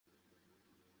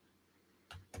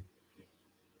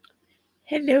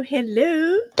Hello,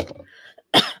 hello.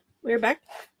 We're back.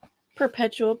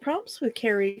 Perpetual Prompts with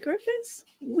Carrie Griffiths,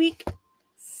 week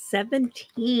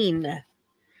 17.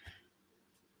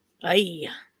 Aye.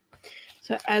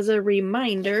 So, as a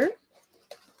reminder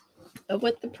of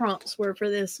what the prompts were for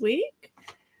this week,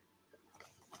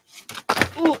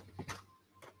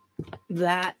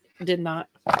 that did not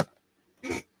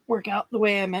work out the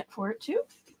way I meant for it to.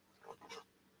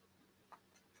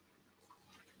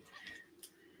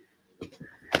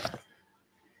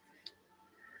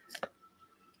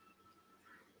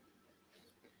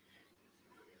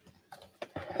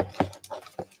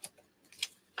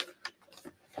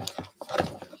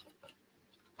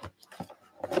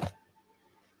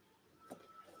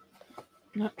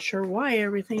 Not sure why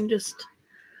everything just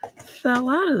fell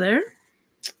out of there,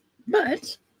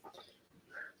 but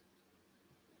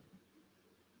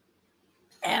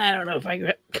and I don't know if I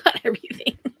got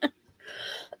everything.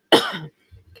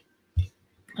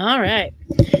 All right.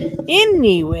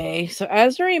 Anyway, so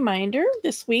as a reminder,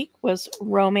 this week was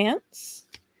romance,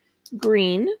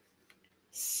 green,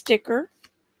 sticker,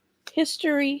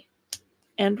 history,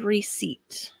 and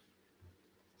receipt.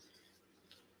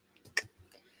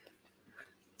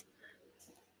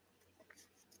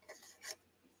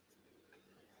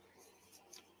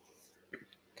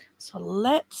 So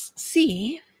let's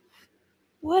see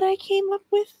what I came up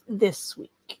with this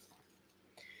week.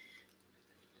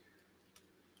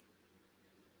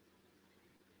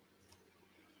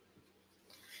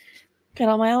 Got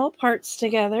all my little parts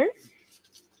together.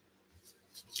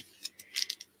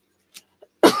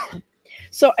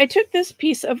 So I took this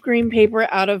piece of green paper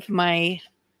out of my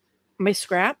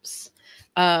scraps,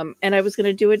 and I was going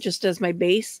to do it just as my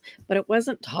base, but it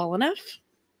wasn't tall enough.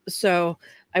 So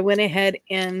I went ahead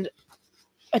and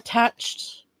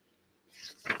attached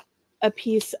a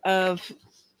piece of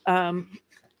from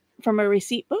a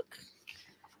receipt book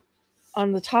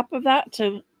on the top of that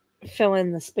to fill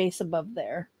in the space above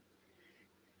there.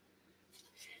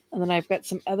 And then I've got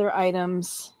some other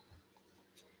items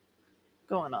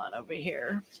going on over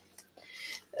here.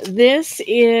 This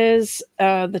is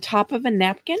the top of a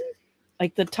napkin,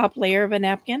 like the top layer of a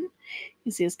napkin.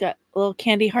 You see it's got little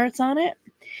candy hearts on it.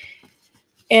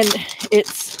 And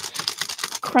it's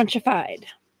crunchified.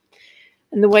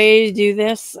 And the way to do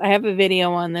this, I have a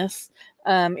video on this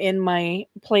in my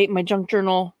junk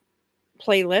journal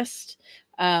playlist.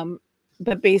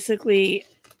 But basically,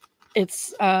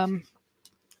 it's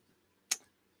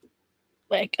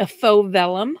like a faux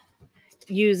vellum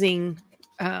using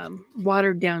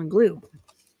watered down glue.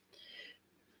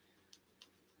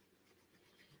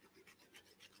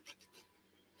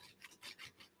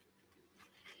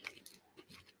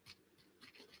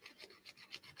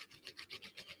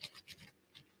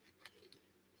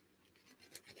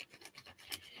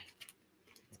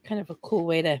 Kind of a cool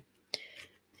way to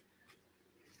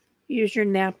use your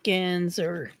napkins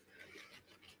or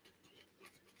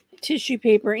tissue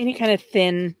paper, any kind of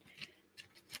thin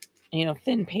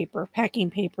paper, packing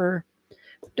paper.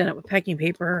 I've done it with packing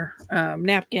paper,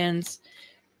 napkins,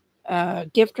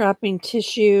 gift wrapping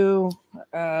tissue,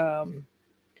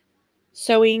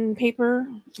 sewing paper,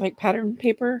 like pattern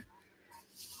paper.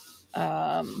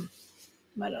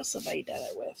 What else have I done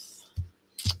it with?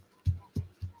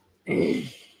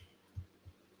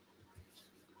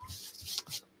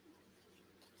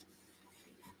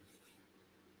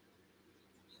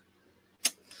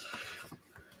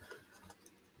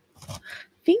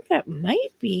 I think that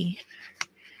might be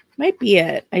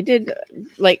it. I did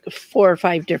like 4 or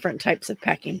 5 different types of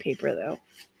packing paper though.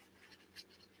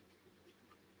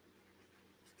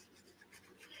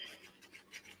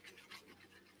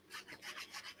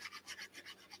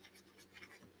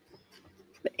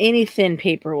 But any thin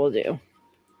paper will do.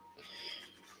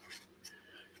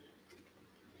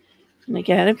 And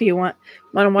again, if you want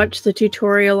to watch the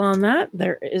tutorial on that,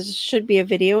 should be a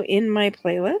video in my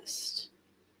playlist.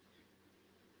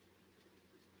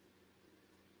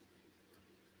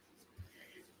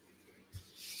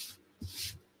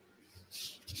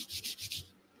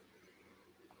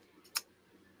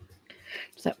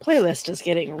 So that playlist is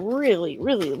getting really,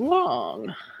 really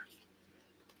long.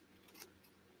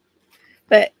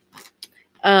 But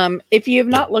if you have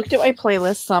not looked at my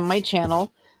playlists on my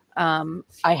channel,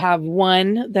 I have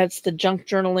one that's the junk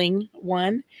journaling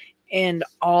one, and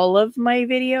all of my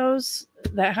videos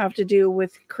that have to do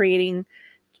with creating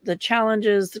the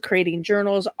challenges, creating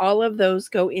journals, all of those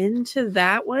go into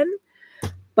that one.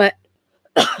 But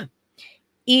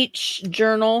each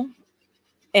journal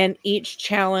and each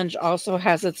challenge also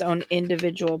has its own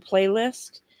individual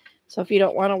playlist. So if you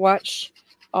don't want to watch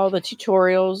all the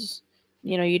tutorials,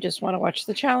 you just want to watch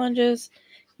the challenges,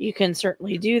 you can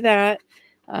certainly do that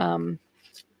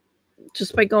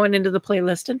just by going into the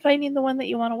playlist and finding the one that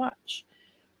you want to watch.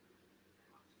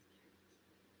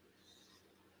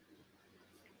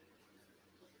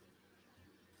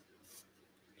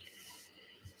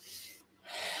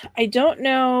 I don't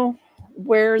know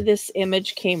where this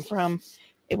image came from.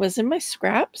 It was in my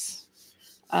scraps.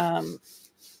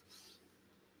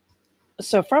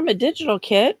 So from a digital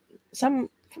kit,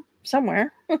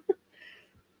 somewhere.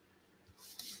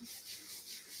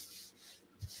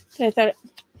 I thought it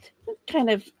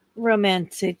kind of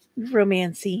romancy,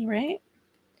 right?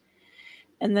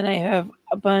 And then I have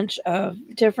a bunch of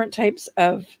different types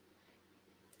of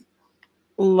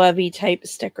lovey type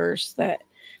stickers that,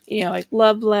 like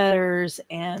love letters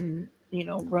and,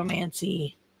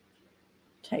 romancy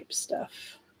type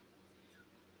stuff.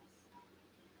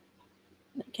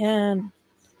 Again,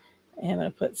 I'm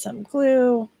going to put some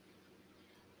glue.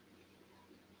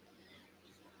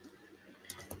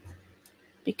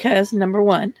 Because number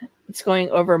one, it's going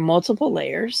over multiple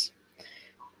layers.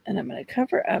 And I'm going to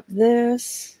cover up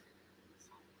this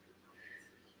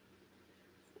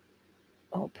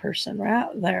little person right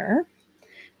there.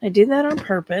 I do that on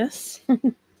purpose. I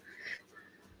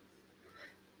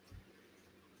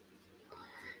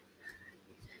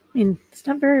mean, it's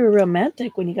not very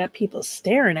romantic when you got people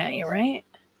staring at you, right?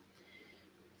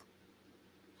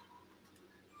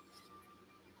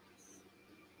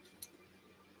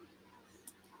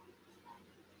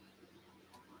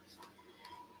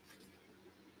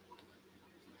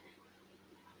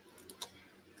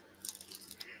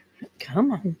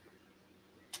 Come on.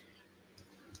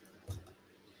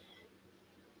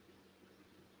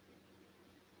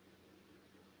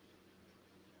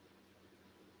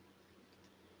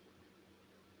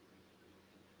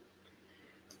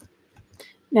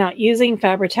 Now, using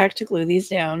Fabri-Tac to glue these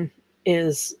down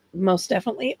is most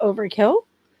definitely overkill.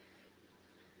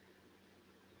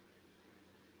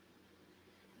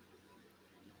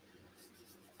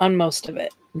 On most of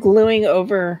it. Gluing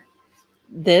over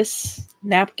this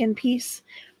napkin piece,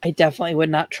 I definitely would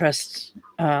not trust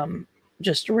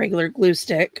just a regular glue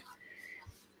stick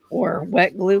or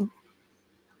wet glue.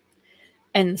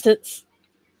 And since,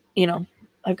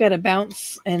 I've got to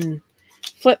bounce and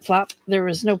flip-flop, there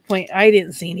was no point. I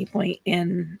didn't see any point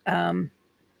in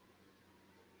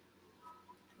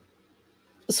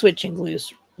switching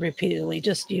glues repeatedly.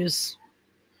 Just use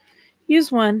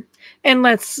one. And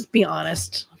let's be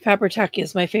honest, Fabri-Tac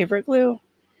is my favorite glue.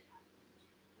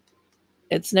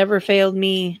 It's never failed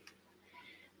me.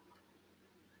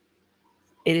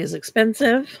 It is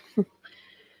expensive.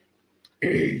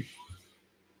 And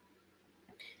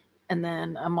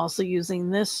then I'm also using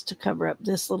this to cover up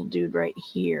this little dude right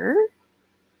here.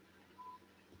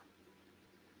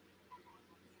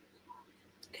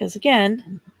 Because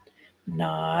again,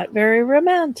 not very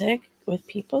romantic with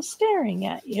people staring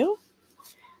at you.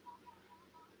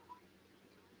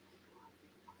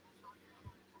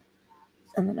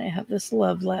 And then I have this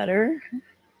love letter.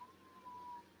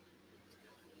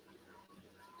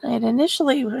 I had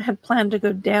initially had planned to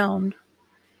go down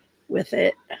with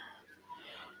it.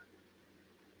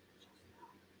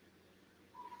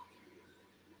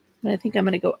 But I think I'm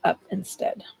going to go up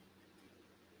instead.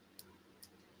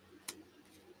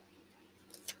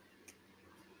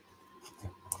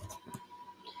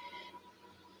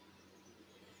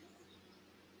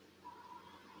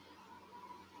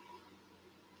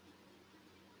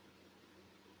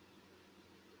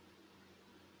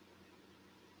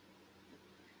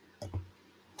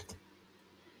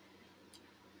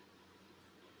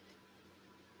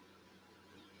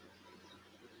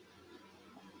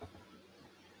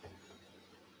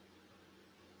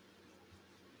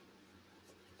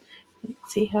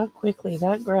 See how quickly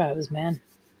that grows, man.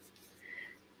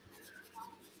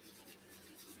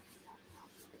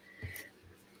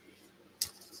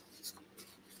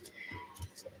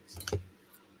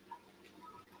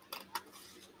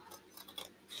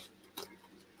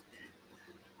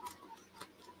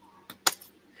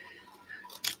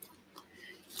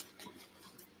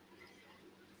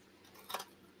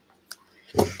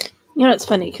 It's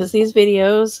funny because these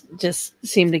videos just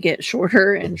seem to get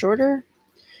shorter and shorter.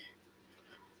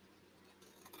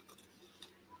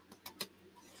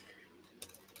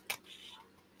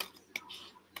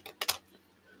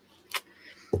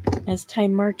 As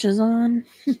time marches on.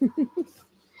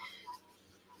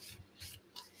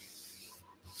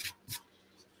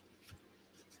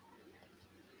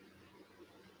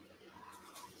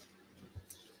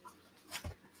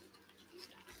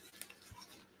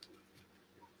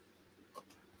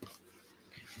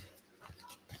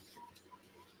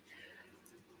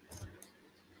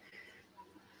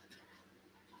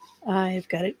 I've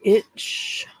got an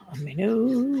itch on my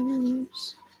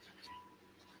nose.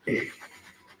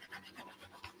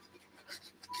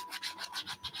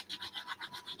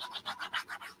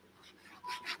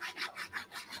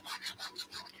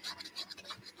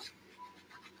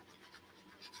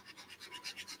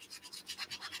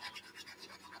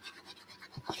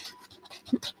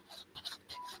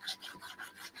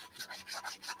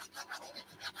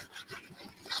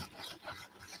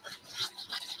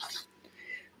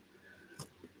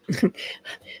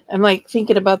 I'm like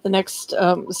thinking about the next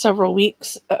several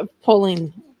weeks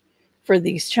pulling for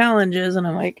these challenges, and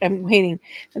I'm like, I'm waiting.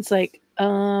 It's like,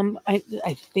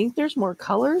 I think there's more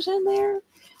colors in there.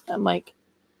 I'm like,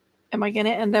 am I going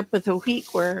to end up with a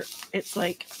week where it's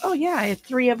like, oh yeah, I have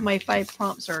 3 of my 5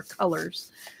 prompts are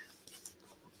colors.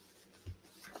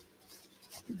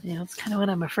 You know, that's kind of what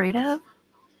I'm afraid of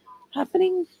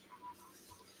happening.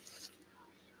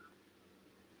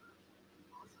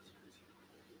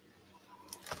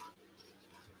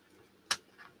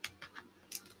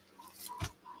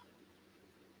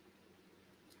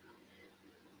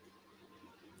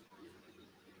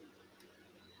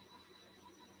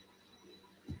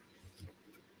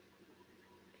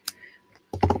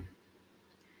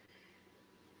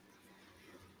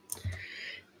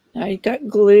 I got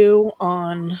glue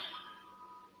on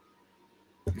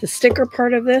the sticker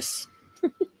part of this.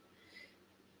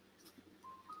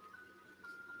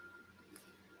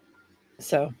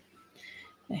 So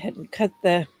I had to cut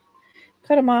them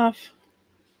off,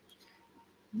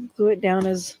 glue it down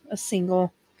as a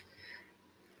single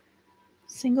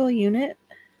unit.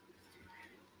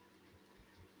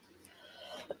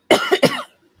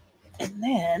 And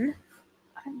then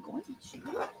I'm going to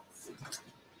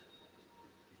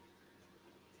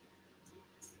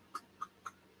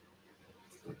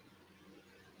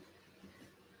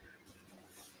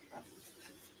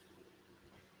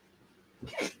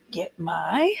get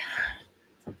my,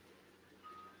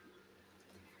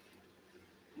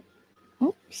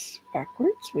 oops,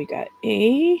 backwards. We got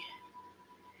A,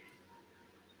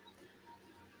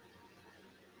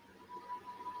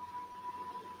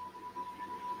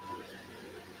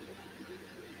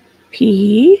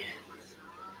 P,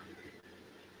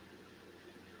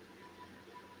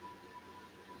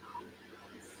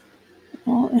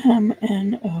 M,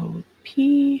 N, O,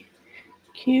 P,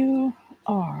 Q,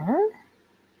 R,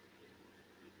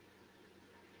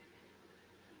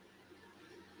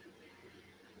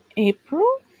 April,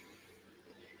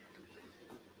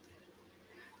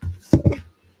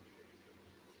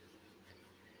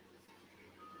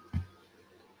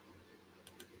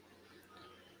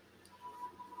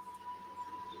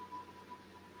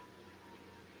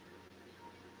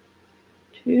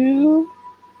 two,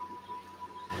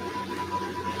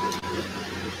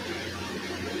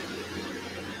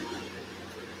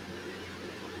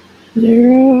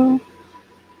 zero,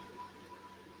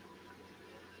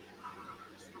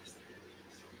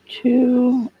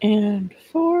 two, and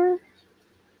 4.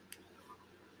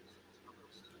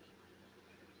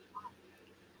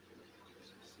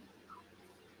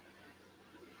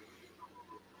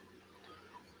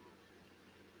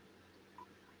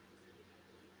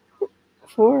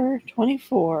 Four,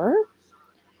 24,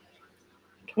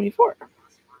 24.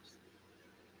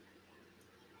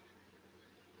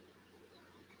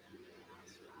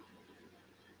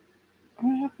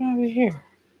 What happened over here?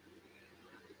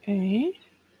 A,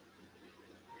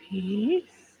 P.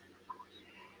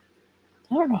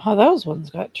 I don't know how those ones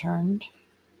got turned.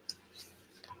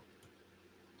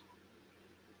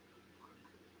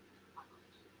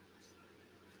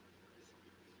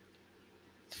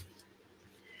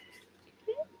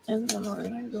 And then we're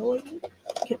going to go and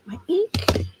get my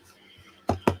ink.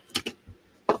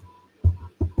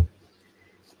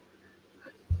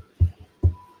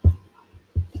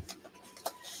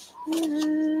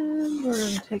 And we're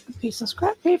going to take a piece of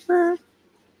scrap paper.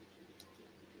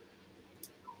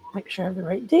 Make sure I have the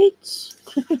right dates.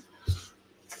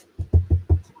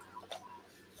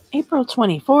 April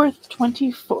 24th,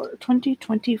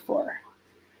 2024.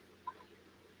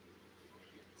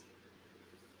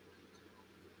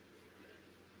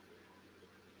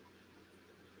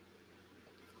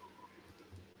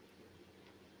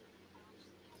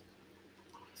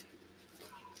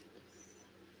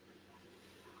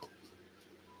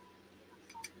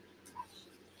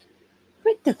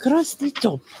 Right across the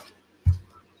top.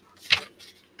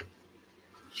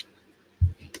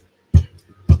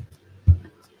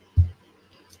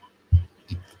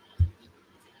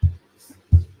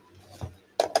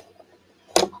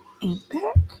 Ink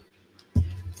pack.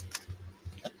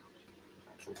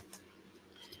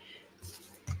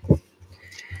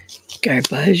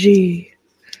 Garbage.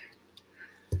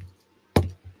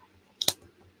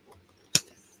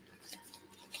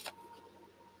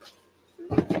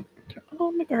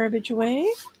 garbage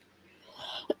away.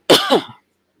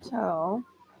 So,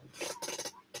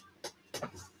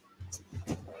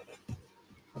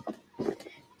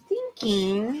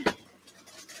 thinking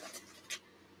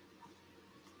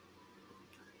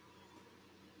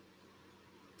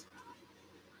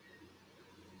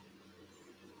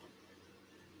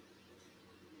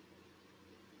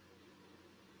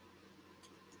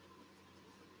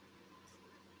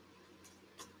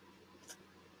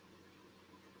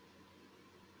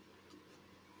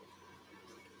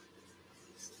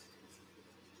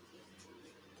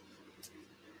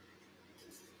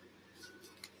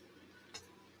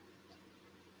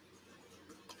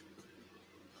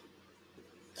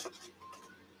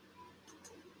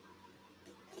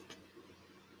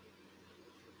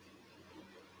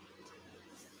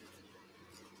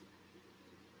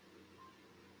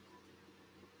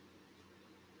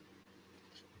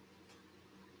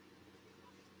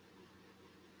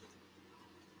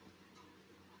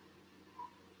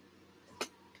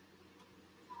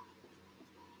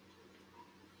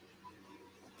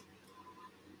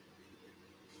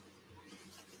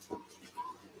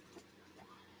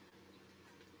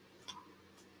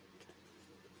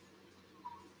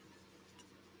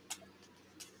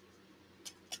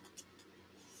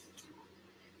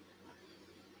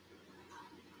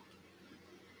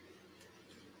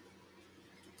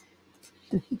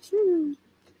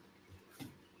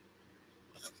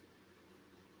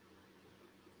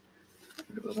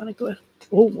where do we want to go?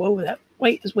 Oh, whoa, that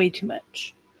white is way too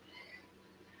much.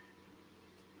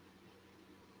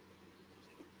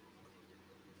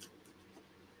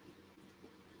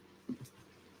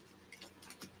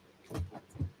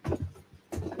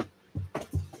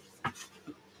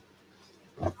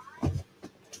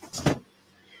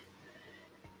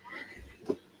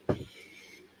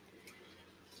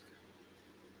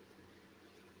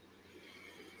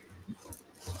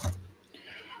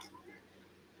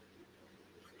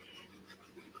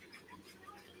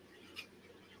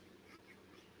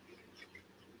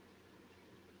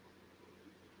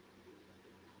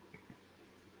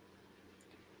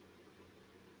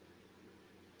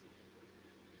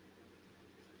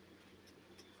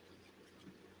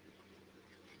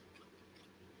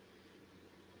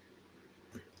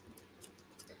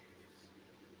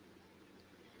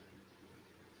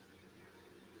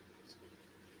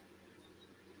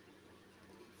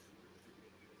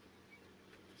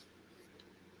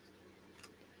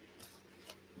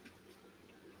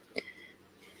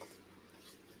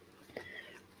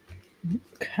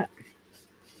 Okay.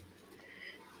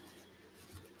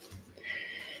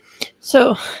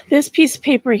 So this piece of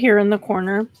paper here in the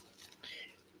corner,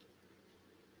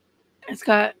 it's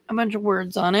got a bunch of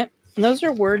words on it. And those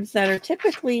are words that are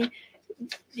typically,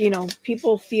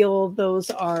 people feel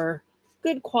those are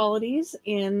good qualities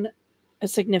in a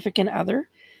significant other: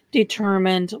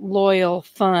 determined, loyal,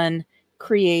 fun,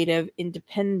 creative,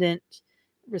 independent,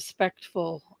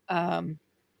 respectful,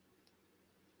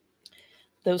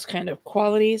 those kind of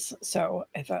qualities. So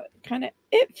I thought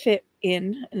it fit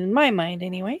in my mind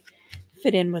anyway,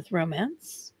 fit in with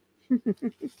romance.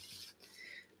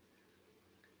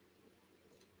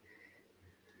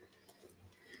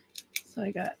 So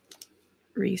I got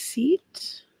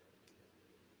receipt,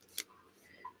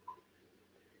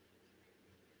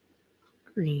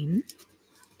 green,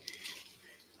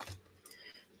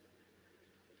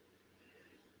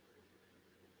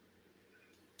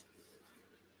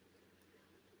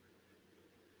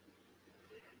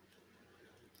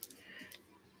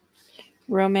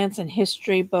 romance and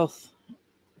history, both.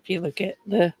 If you look at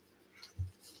the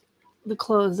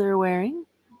clothes they're wearing,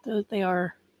 they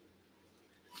are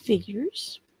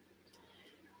figures.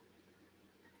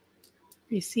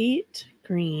 Receipt,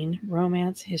 green,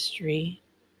 romance, history.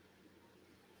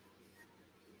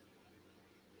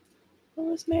 What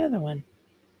was my other one?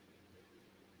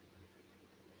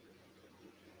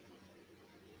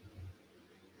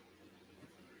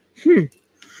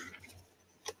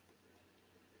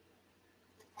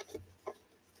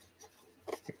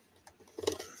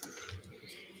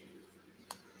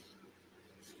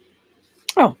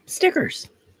 Oh, stickers.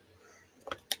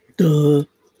 Duh.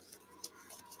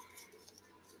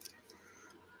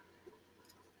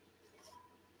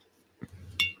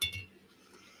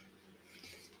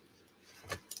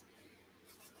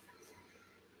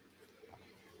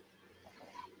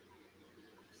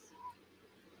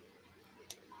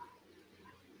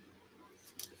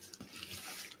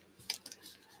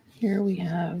 Here we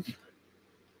have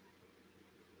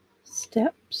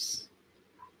steps.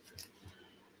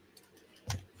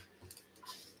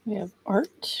 We have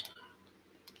art.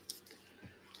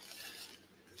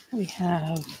 We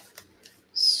have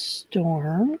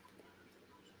storm.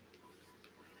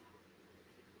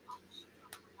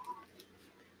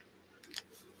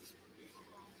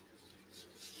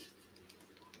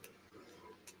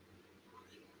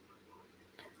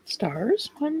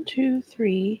 Stars. 1, 2,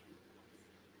 3.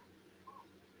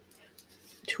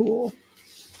 Tool.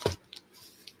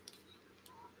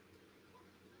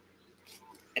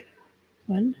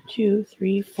 1, 2,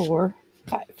 3, 4,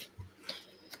 5.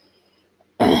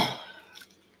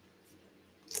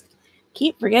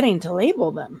 Keep forgetting to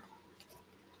label them.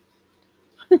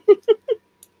 Okay.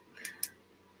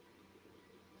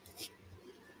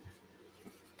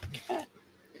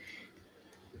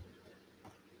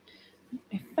 Put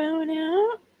my phone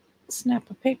out. Snap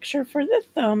a picture for the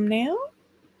thumbnail.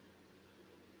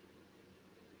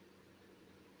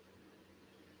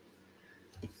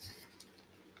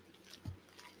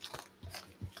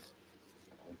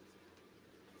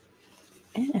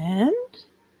 And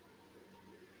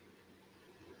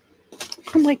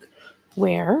I'm like,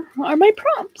 where are my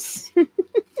prompts?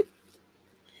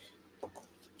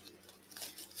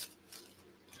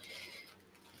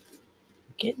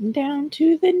 Getting down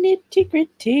to the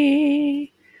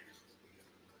nitty-gritty.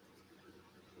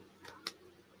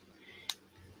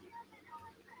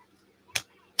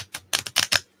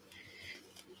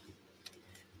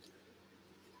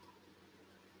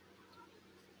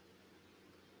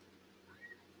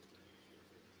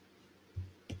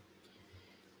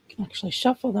 Can actually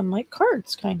shuffle them like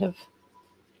cards, kind of.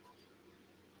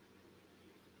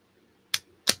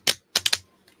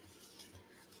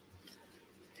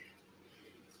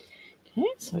 Okay,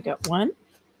 so we got 1,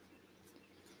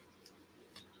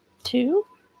 2,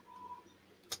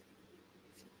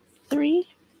 3,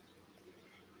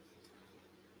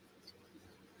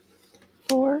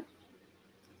 4,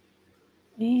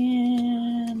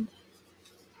 and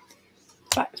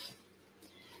 5.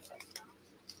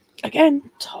 Again,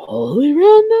 totally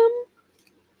random.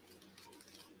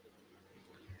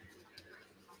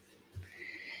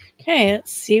 Okay,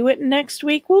 let's see what next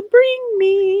week will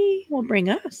bring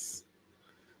us.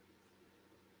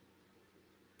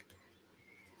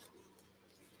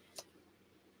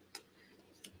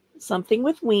 Something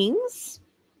with wings.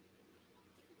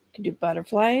 I could do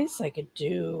butterflies. I could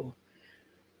do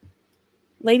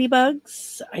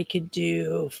ladybugs. I could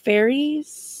do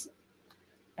fairies.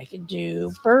 I could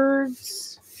do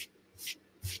birds.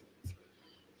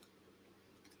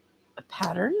 A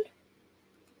pattern.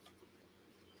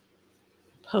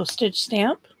 Postage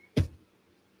stamp.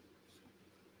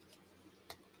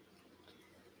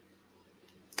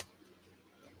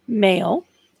 Male.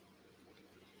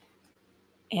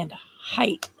 And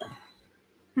height.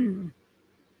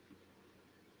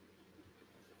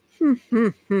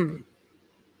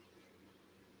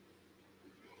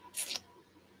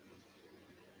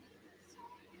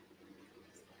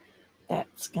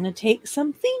 That's going to take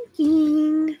some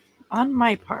thinking on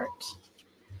my part.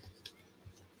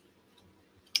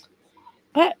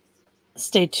 But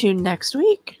stay tuned next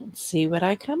week and see what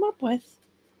I come up with.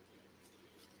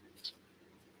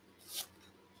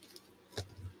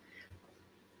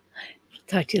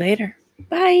 Talk to you later.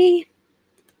 Bye.